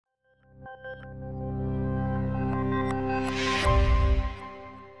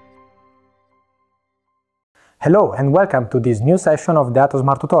Hello and welcome to this new session of the Atos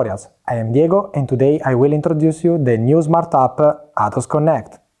Smart Tutorials. I am Diego and today I will introduce you the new smart app Atos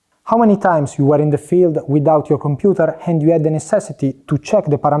Connect. How many times you were in the field without your computer and you had the necessity to check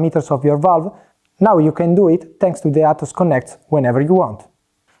the parameters of your valve? Now you can do it thanks to the Atos Connect whenever you want.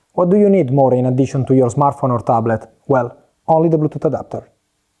 What do you need more in addition to your smartphone or tablet? Well, only the Bluetooth adapter.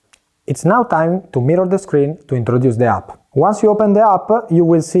 It's now time to mirror the screen to introduce the app. Once you open the app, you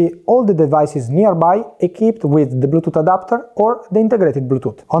will see all the devices nearby equipped with the Bluetooth adapter or the integrated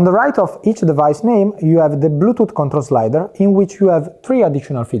Bluetooth. On the right of each device name, you have the Bluetooth control slider in which you have 3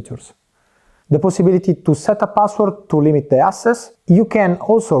 additional features. The possibility to set a password to limit the access. You can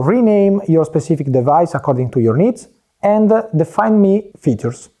also rename your specific device according to your needs, and the Find Me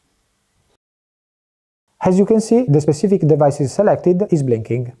features. As you can see, the specific device selected is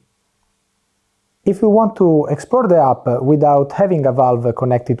blinking. If you want to explore the app without having a valve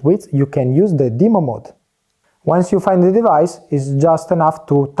connected with, you can use the demo mode. Once you find the device, it's just enough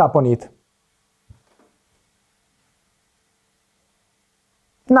to tap on it.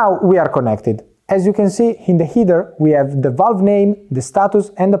 Now we are connected. As you can see, in the header we have the valve name, the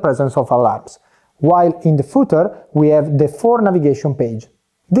status and the presence of alarms, while in the footer we have the For navigation page.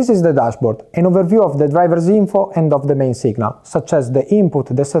 This is the dashboard, an overview of the driver's info and of the main signal, such as the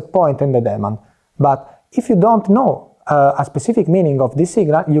input, the set point and the demand. But if you don't know a specific meaning of this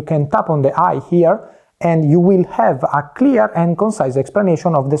signal, you can tap on the I here and you will have a clear and concise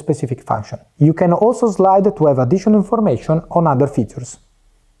explanation of the specific function. You can also slide to have additional information on other features.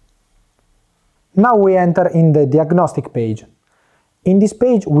 Now we enter in the diagnostic page. In this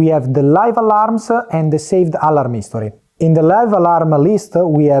page we have the live alarms and the saved alarm history. In the live alarm list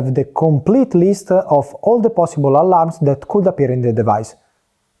we have the complete list of all the possible alarms that could appear in the device.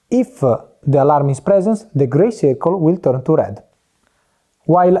 If the alarm is present, the gray circle will turn to red.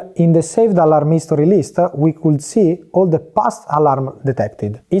 While in the saved alarm history list, we could see all the past alarm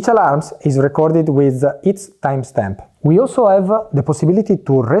detected. Each alarm is recorded with its timestamp. We also have the possibility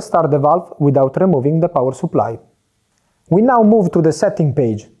to restart the valve without removing the power supply. We now move to the setting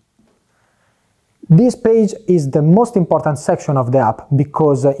page. This page is the most important section of the app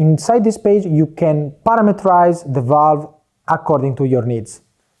because inside this page you can parameterize the valve according to your needs.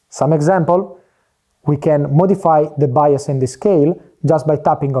 Some example, we can modify the bias and the scale just by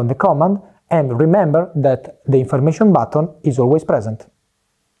tapping on the command, and remember that the information button is always present.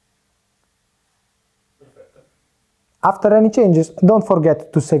 After any changes, don't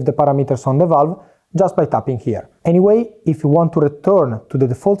forget to save the parameters on the valve just by tapping here. Anyway, if you want to return to the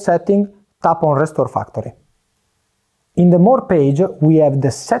default setting, tap on Restore Factory. In the More page, we have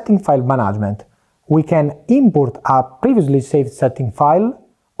the setting file management. We can import a previously saved setting file,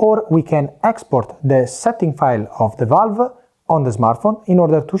 or we can export the setting file of the valve on the smartphone in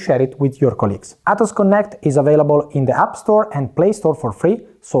order to share it with your colleagues. Atos Connect is available in the App Store and Play Store for free,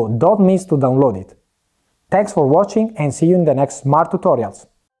 so don't miss to download it. Thanks for watching and see you in the next smart tutorials.